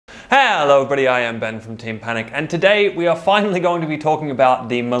Hello everybody, I am Ben from Team Panic, and today we are finally going to be talking about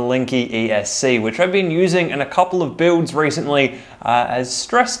the Malenki ESC, which I've been using in a couple of builds recently as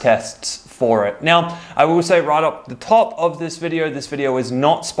stress tests for it. Now, I will say right up the top of this video is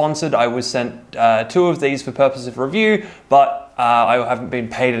not sponsored. I was sent two of these for purpose of review, but I haven't been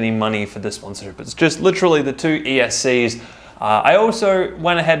paid any money for the sponsorship. It's just literally the two ESCs. I also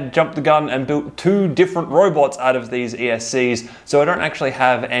went ahead and jumped the gun and built two different robots out of these ESCs, so I don't actually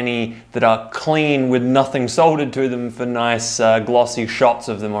have any that are clean with nothing soldered to them for nice glossy shots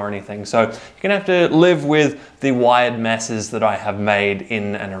of them or anything. So you're gonna have to live with the wired messes that I have made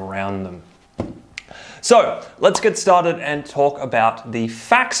in and around them. So let's get started and talk about the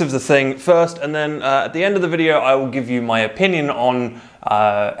facts of the thing first, and then at the end of the video I will give you my opinion on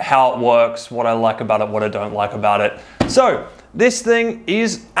how it works, what I like about it, what I don't like about it. So this thing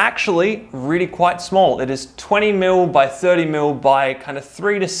is actually really quite small. It is 20 mil by 30 mil by kind of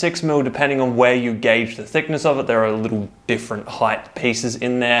 3 to 6 mil depending on where you gauge the thickness of it. There are little different height pieces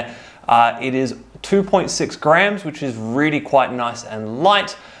in there. It is 2.6 grams, which is really quite nice and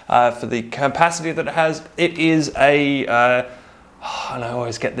light for the capacity that it has. It is a, and I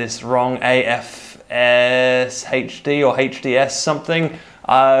always get this wrong, AFS HD or HDS something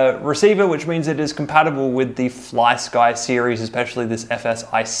receiver, which means it is compatible with the FlySky series, especially this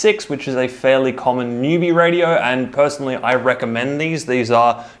FSI6, which is a fairly common newbie radio, and personally I recommend these. These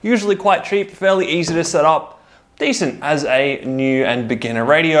are usually quite cheap, fairly easy to set up, decent as a new and beginner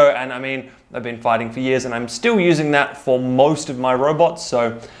radio, and I mean, I've been fighting for years and I'm still using that for most of my robots,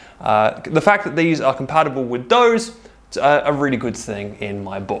 so the fact that these are compatible with those, it's a really good thing in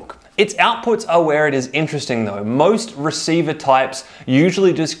my book. Its outputs are where it is interesting though. Most receiver types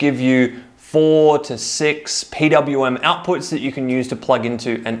usually just give you 4 to 6 PWM outputs that you can use to plug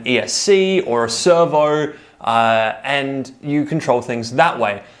into an ESC or a servo, and you control things that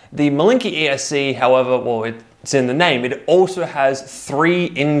way. The Malenki ESC, however, well, it's in the name, it also has 3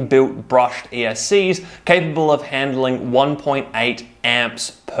 inbuilt brushed ESCs capable of handling 1.8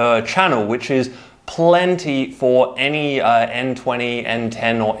 amps per channel, which is plenty for any N20,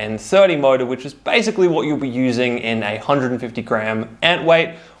 N10 or N30 motor, which is basically what you'll be using in a 150 gram ant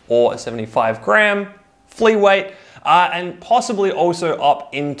weight or a 75 gram flea weight, and possibly also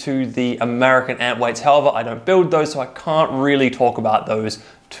up into the American ant weights. However, I don't build those, so I can't really talk about those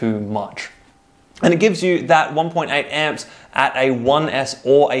too much. And it gives you that 1.8 amps at a 1S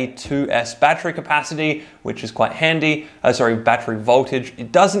or a 2S battery capacity, which is quite handy. Battery voltage.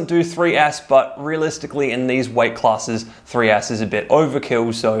 It doesn't do 3S, but realistically in these weight classes, 3S is a bit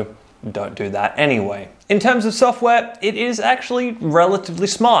overkill, so don't do that anyway. In terms of software, it is actually relatively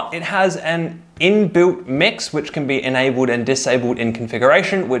smart. It has an inbuilt mix, which can be enabled and disabled in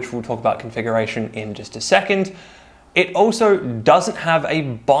configuration, which we'll talk about configuration in just a second. It also doesn't have a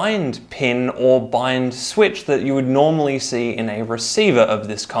bind pin or bind switch that you would normally see in a receiver of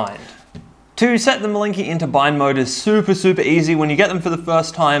this kind. To set the Malenki into bind mode is super easy. When you get them for the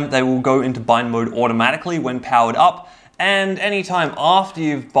first time, they will go into bind mode automatically when powered up. And anytime after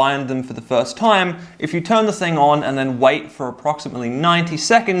you've bind them for the first time, if you turn the thing on and then wait for approximately 90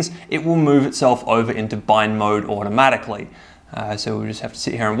 seconds, it will move itself over into bind mode automatically. So we'll just have to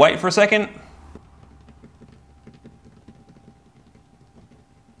sit here and wait for a second.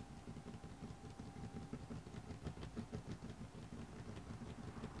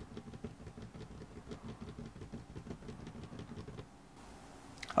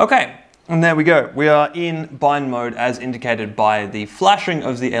 Okay, and there we go. We are in bind mode as indicated by the flashing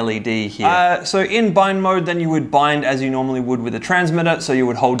of the LED here. So in bind mode, then you would bind as you normally would with a transmitter. So you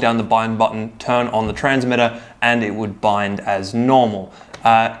would hold down the bind button, turn on the transmitter, and it would bind as normal.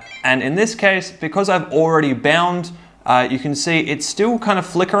 And in this case, because I've already bound, you can see it's still kind of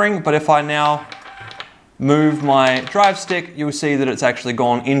flickering, but if I now move my drive stick, you'll see that it's actually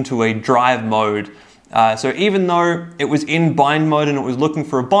gone into a drive mode. So even though it was in bind mode and it was looking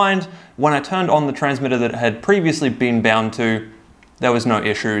for a bind, when I turned on the transmitter that it had previously been bound to, there was no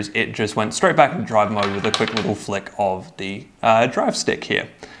issues. It just went straight back into drive mode with a quick little flick of the drive stick here,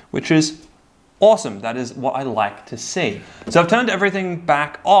 which is awesome. That is what I like to see. So I've turned everything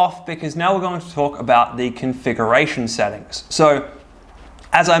back off because now we're going to talk about the configuration settings. So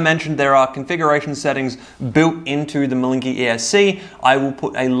as I mentioned, there are configuration settings built into the Malenki ESC. I will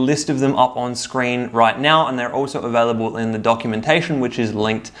put a list of them up on screen right now, and they're also available in the documentation, which is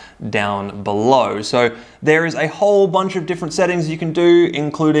linked down below. So there is a whole bunch of different settings you can do,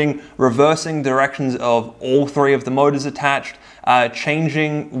 including reversing directions of all 3 of the motors attached,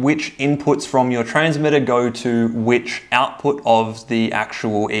 changing which inputs from your transmitter go to which output of the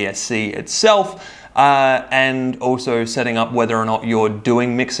actual ESC itself, and also setting up whether or not you're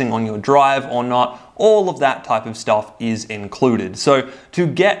doing mixing on your drive or not. All of that type of stuff is included. So to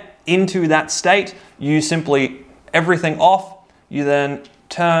get into that state, you simply, everything off, you then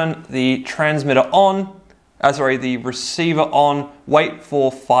turn the transmitter on, the receiver on, wait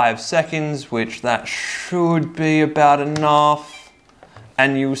for 5 seconds, which that should be about enough.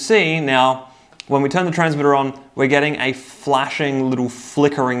 And you'll see now, when we turn the transmitter on, we're getting a flashing little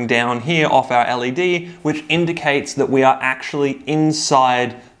flickering down here off our LED, which indicates that we are actually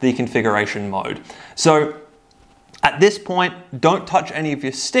inside the configuration mode. So at this point, don't touch any of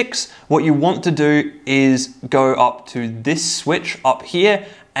your sticks. What you want to do is go up to this switch up here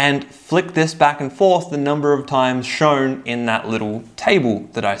and flick this back and forth the number of times shown in that little table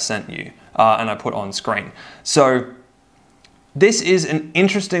that I sent you and I put on screen. So this is an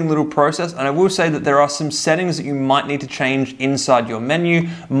interesting little process, and I will say that there are some settings that you might need to change inside your menu.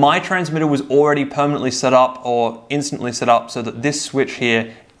 My transmitter was already permanently set up or instantly set up so that this switch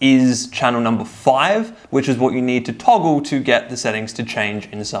here is channel number 5, which is what you need to toggle to get the settings to change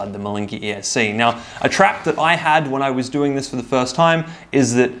inside the Malenki ESC. Now, a trap that I had when I was doing this for the first time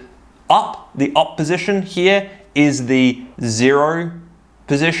is that the up position here is the 0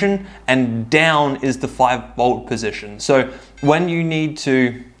 position and down is the 5-volt position. So when you need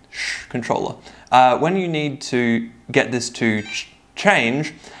to, when you need to get this to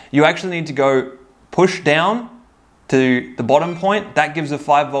change, you actually need to go push down to the bottom point, that gives a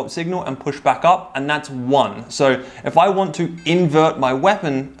 5-volt signal, and push back up, and that's 1. So if I want to invert my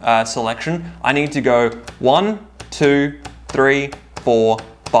weapon selection, I need to go 1, 2, 3, 4,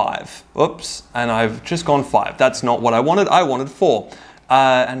 5. Oops, and I've just gone 5. That's not what I wanted 4.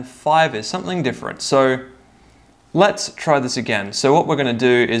 And 5 is something different. So let's try this again. So what we're gonna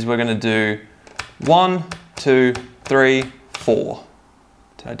do is we're gonna do 1, 2, 3, 4.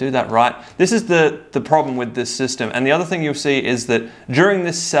 Did I do that right? This is the problem with this system. And the other thing you'll see is that during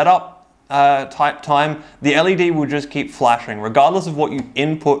this setup type time, the LED will just keep flashing. Regardless of what you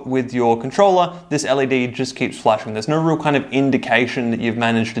input with your controller, this LED just keeps flashing. There's no real kind of indication that you've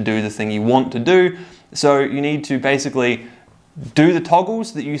managed to do the thing you want to do. So you need to basically do the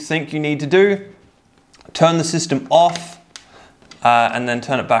toggles that you think you need to do, turn the system off, and then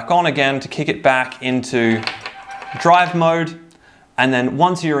turn it back on again to kick it back into drive mode. And then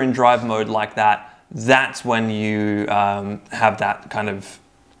once you're in drive mode like that, that's when you have that kind of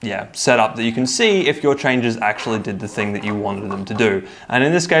setup that you can see if your changes actually did the thing that you wanted them to do. And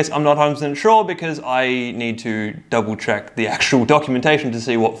in this case, I'm not 100% sure because I need to double check the actual documentation to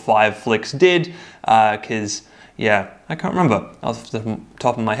see what 5 flicks did, because I can't remember off the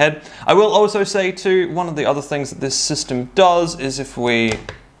top of my head. I will also say too, one of the other things that this system does is if we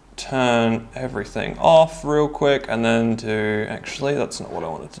turn everything off real quick and then actually that's not what I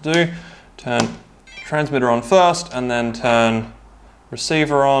wanted to do. Turn transmitter on first and then turn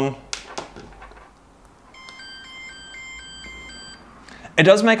receiver on. It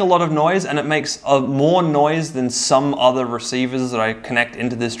does make a lot of noise, and it makes more noise than some other receivers that I connect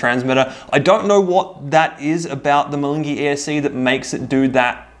into this transmitter. I don't know what that is about the Malenki ESC that makes it do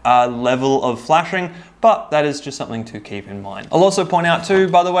that level of flashing, but that is just something to keep in mind. I'll also point out too,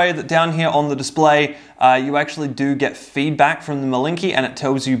 by the way, that down here on the display, you actually do get feedback from the Malenki, and it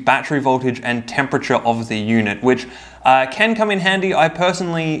tells you battery voltage and temperature of the unit, which can come in handy. I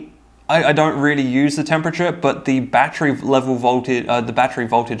personally, I don't really use the temperature, but the battery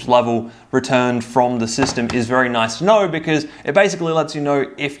voltage level returned from the system is very nice to know, because it basically lets you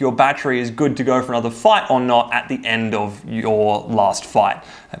know if your battery is good to go for another fight or not at the end of your last fight.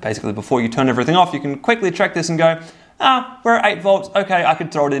 Basically, before you turn everything off, you can quickly check this and go, we're at 8 volts. Okay, I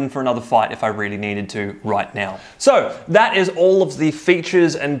could throw it in for another fight if I really needed to right now. So that is all of the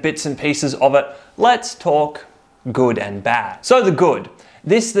features and bits and pieces of it. Let's talk good and bad. So the good.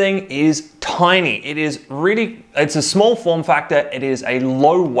 This thing is tiny. It's a small form factor. It is a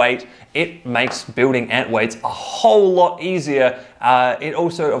low weight. It makes building ant weights a whole lot easier. It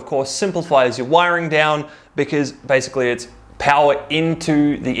also, of course, simplifies your wiring down, because basically it's power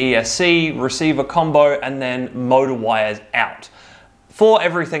into the ESC, receiver combo, and then motor wires out. For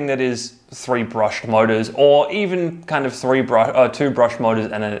everything that is 3 brushed motors, or even kind of 2 brush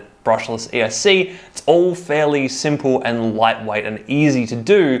motors and a brushless ESC, it's all fairly simple and lightweight and easy to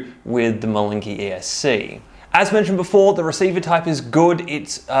do with the Malenki ESC. As mentioned before, the receiver type is good.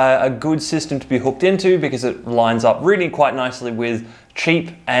 It's a good system to be hooked into because it lines up really quite nicely with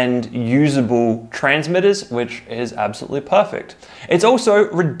cheap and usable transmitters, which is absolutely perfect. It's also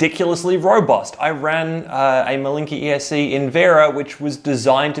ridiculously robust. I ran a Malenki ESC in Vera, which was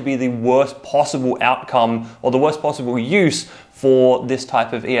designed to be the worst possible outcome or the worst possible use for this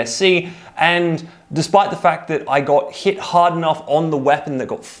type of ESC, and despite the fact that I got hit hard enough on the weapon that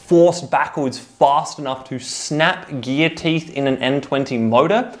got forced backwards fast enough to snap gear teeth in an N20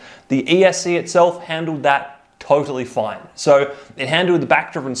 motor, the ESC itself handled that totally fine. So it handled the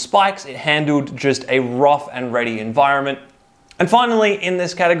back-driven spikes, it handled just a rough and ready environment. And finally, in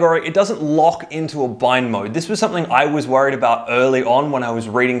this category, it doesn't lock into a bind mode. This was something I was worried about early on when I was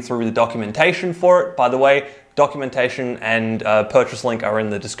reading through the documentation for it. By the way, documentation and purchase link are in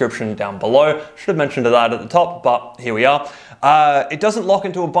the description down below. Should have mentioned that at the top, but here we are. It doesn't lock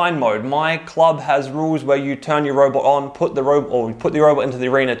into a bind mode. My club has rules where you turn your robot on, put the robot into the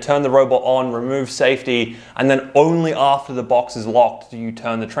arena, turn the robot on, remove safety, and then only after the box is locked do you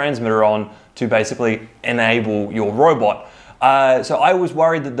turn the transmitter on to basically enable your robot. So I was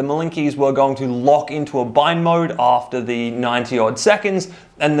worried that the Malenkis were going to lock into a bind mode after the 90 odd seconds,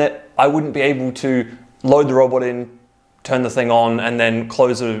 and that I wouldn't be able to load the robot in, turn the thing on, and then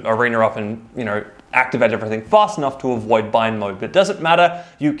close the arena up and, you know, activate everything fast enough to avoid bind mode. But it doesn't matter.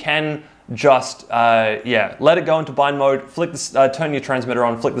 You can just, let it go into bind mode, flick the, turn your transmitter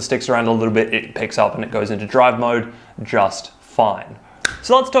on, flick the sticks around a little bit, it picks up and it goes into drive mode just fine.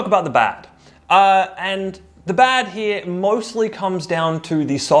 So let's talk about the bad. And the bad here mostly comes down to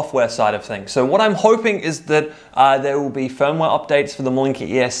the software side of things. So what I'm hoping is that there will be firmware updates for the Malenki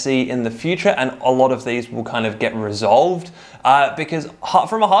ESC in the future, and a lot of these will kind of get resolved. Because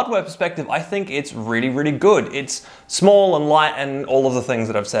from a hardware perspective, I think it's really, really good. It's small and light and all of the things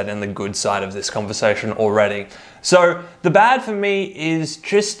that I've said in the good side of this conversation already. So the bad for me is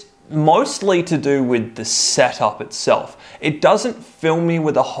just mostly to do with the setup itself. It doesn't fill me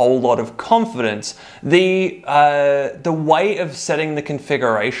with a whole lot of confidence. The way of setting the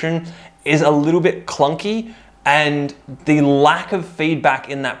configuration is a little bit clunky, and the lack of feedback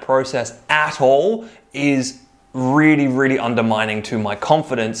in that process at all is really, really undermining to my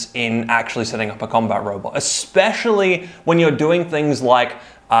confidence in actually setting up a combat robot, especially when you're doing things like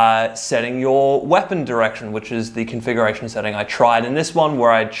setting your weapon direction, which is the configuration setting I tried in this one,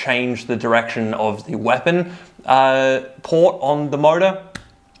 where I changed the direction of the weapon port on the motor.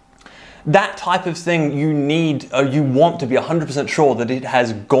 That type of thing you need, you want to be 100% sure that it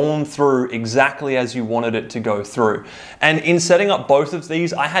has gone through exactly as you wanted it to go through. And in setting up both of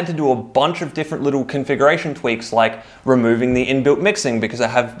these, I had to do a bunch of different little configuration tweaks, like removing the inbuilt mixing because I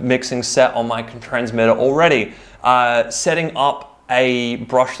have mixing set on my transmitter already, setting up a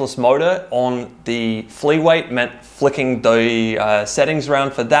brushless motor on the flea weight meant flicking the settings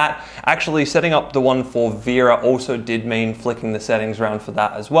around for that. Actually, setting up the one for Vera also did mean flicking the settings around for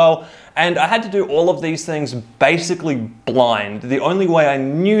that as well. And I had to do all of these things basically blind. The only way I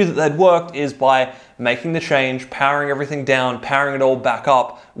knew that they'd worked is by making the change, powering everything down, powering it all back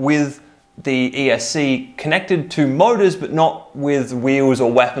up with the ESC connected to motors, but not with wheels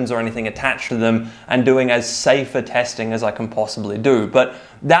or weapons or anything attached to them, and doing as safe a testing as I can possibly do. But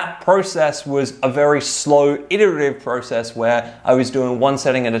that process was a very slow, iterative process where I was doing one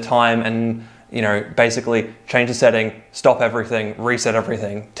setting at a time and, you know, basically change the setting, stop everything, reset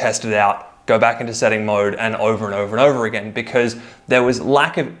everything, test it out, go back into setting mode, and over and over and over again, because there was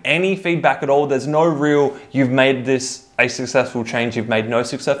lack of any feedback at all. There's no real, you've made this a successful change, you've made no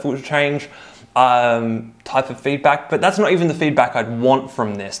successful change type of feedback. But that's not even the feedback I'd want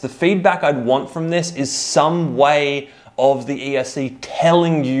from this. The feedback I'd want from this is some way of the ESC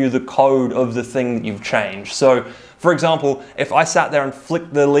telling you the code of the thing that you've changed. So for example, if I sat there and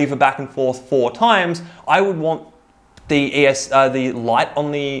flicked the lever back and forth 4 times, I would want the light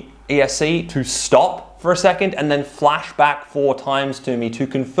on the ESC to stop for a second and then flash back 4 times to me to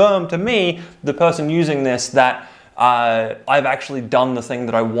confirm to me, the person using this, that I've actually done the thing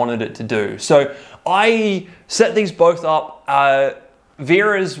that I wanted it to do. So I set these both up.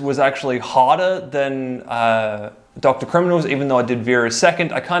 Vera's was actually harder than Dr. Criminal's, even though I did Vera's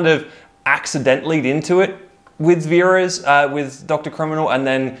second. I kind of accidentally into it with Vera's, with Dr. Criminal, and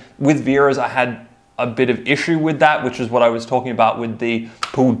then with Vera's I had a bit of issue with that, which is what I was talking about with the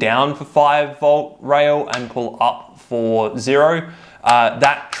pull down for 5-volt rail and pull up for 0.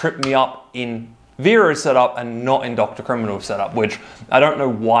 That tripped me up in Vera's setup and not in Dr. Criminal's setup, which I don't know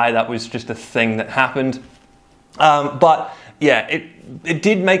why that was just a thing that happened. But yeah, it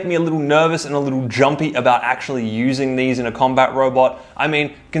did make me a little nervous and a little jumpy about actually using these in a combat robot. I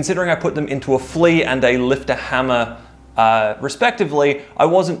mean, considering I put them into a flea and a lifter hammer respectively, I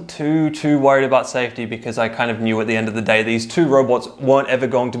wasn't too worried about safety, because I kind of knew at the end of the day these 2 robots weren't ever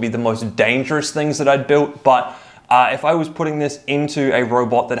going to be the most dangerous things that I'd built. But If I was putting this into a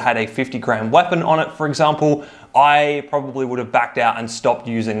robot that had a 50-gram weapon on it, for example, I probably would have backed out and stopped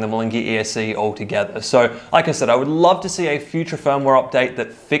using the Malenki ESC altogether. So like I said, I would love to see a future firmware update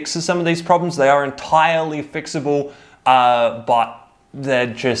that fixes some of these problems. They are entirely fixable, but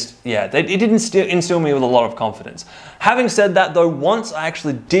they're just, yeah, it didn't instill me with a lot of confidence. Having said that though, once I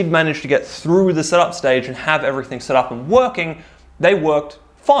actually did manage to get through the setup stage and have everything set up and working, they worked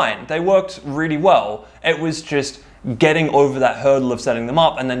fine. They worked really well. It was just getting over that hurdle of setting them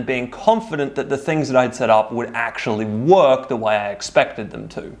up and then being confident that the things that I'd set up would actually work the way I expected them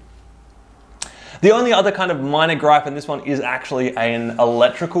to. The only other kind of minor gripe, and this one is actually an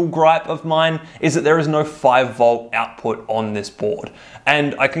electrical gripe of mine, is that there is no 5-volt output on this board.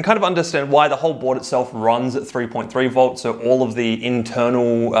 And I can kind of understand why. The whole board itself runs at 3.3 volts, so all of the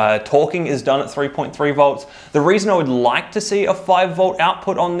internal torquing is done at 3.3 volts. The reason I would like to see a 5-volt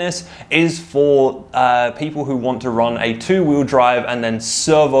output on this is for people who want to run a 2-wheel drive and then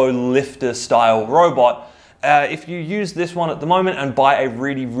servo lifter style robot. If you use this one at the moment and buy a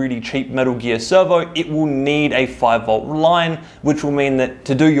really, really cheap Metal Gear servo, it will need a 5-volt line, which will mean that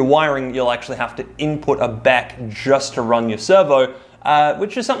to do your wiring, you'll actually have to input a BEC just to run your servo,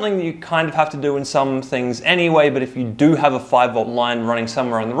 which is something that you kind of have to do in some things anyway, but if you do have a 5-volt line running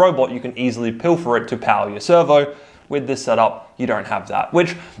somewhere on the robot, you can easily pilfer it to power your servo. With this setup, you don't have that,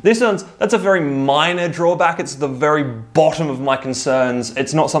 which that's a very minor drawback. It's the very bottom of my concerns.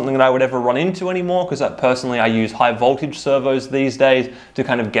 It's not something that I would ever run into anymore because personally I use high voltage servos these days to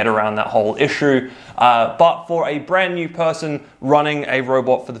kind of get around that whole issue. But for a brand new person running a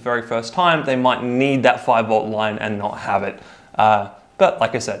robot for the very first time, they might need that 5-volt line and not have it. But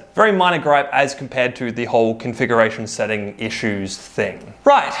like I said, very minor gripe as compared to the whole configuration setting issues thing.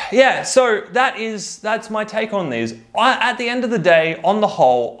 Right, yeah, so that's my take on these. At the end of the day, on the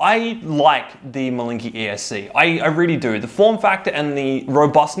whole, I like the Malenki ESC. I really do. The form factor and the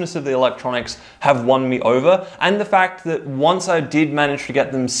robustness of the electronics have won me over, and the fact that once I did manage to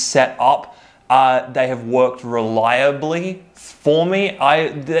get them set up, they have worked reliably for me.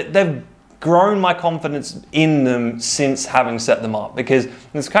 They've grown my confidence in them since having set them up, because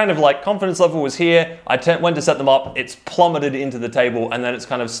it's kind of like confidence level was here, I went to set them up, it's plummeted into the table, and then it's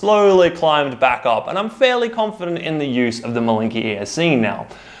kind of slowly climbed back up, and I'm fairly confident in the use of the Malenki ESC now.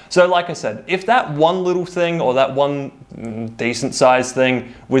 So like I said, if that one little thing or that one decent sized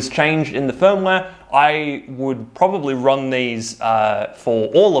thing was changed in the firmware, I would probably run these for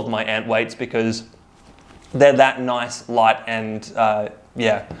all of my ant weights, because they're that nice, light, and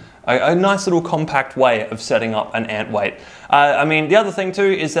yeah, a nice little compact way of setting up an ant weight. I mean, the other thing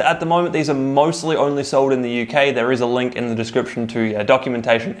too is that at the moment these are mostly only sold in the UK. There is a link in the description to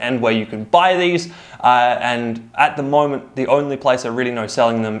documentation and where you can buy these. And at the moment, the only place I really know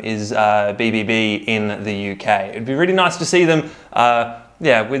selling them is BBB in the UK. It'd be really nice to see them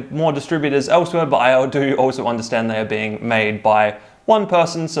yeah, with more distributors elsewhere, but I do also understand they are being made by one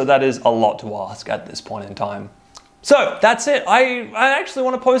person, so that is a lot to ask at this point in time. So that's it. I actually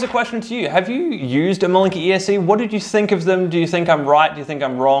want to pose a question to you. Have you used a Malenki ESC? What did you think of them? Do you think I'm right? Do you think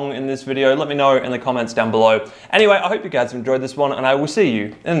I'm wrong in this video? Let me know in the comments down below. Anyway, I hope you guys have enjoyed this one, and I will see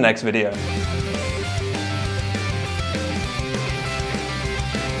you in the next video.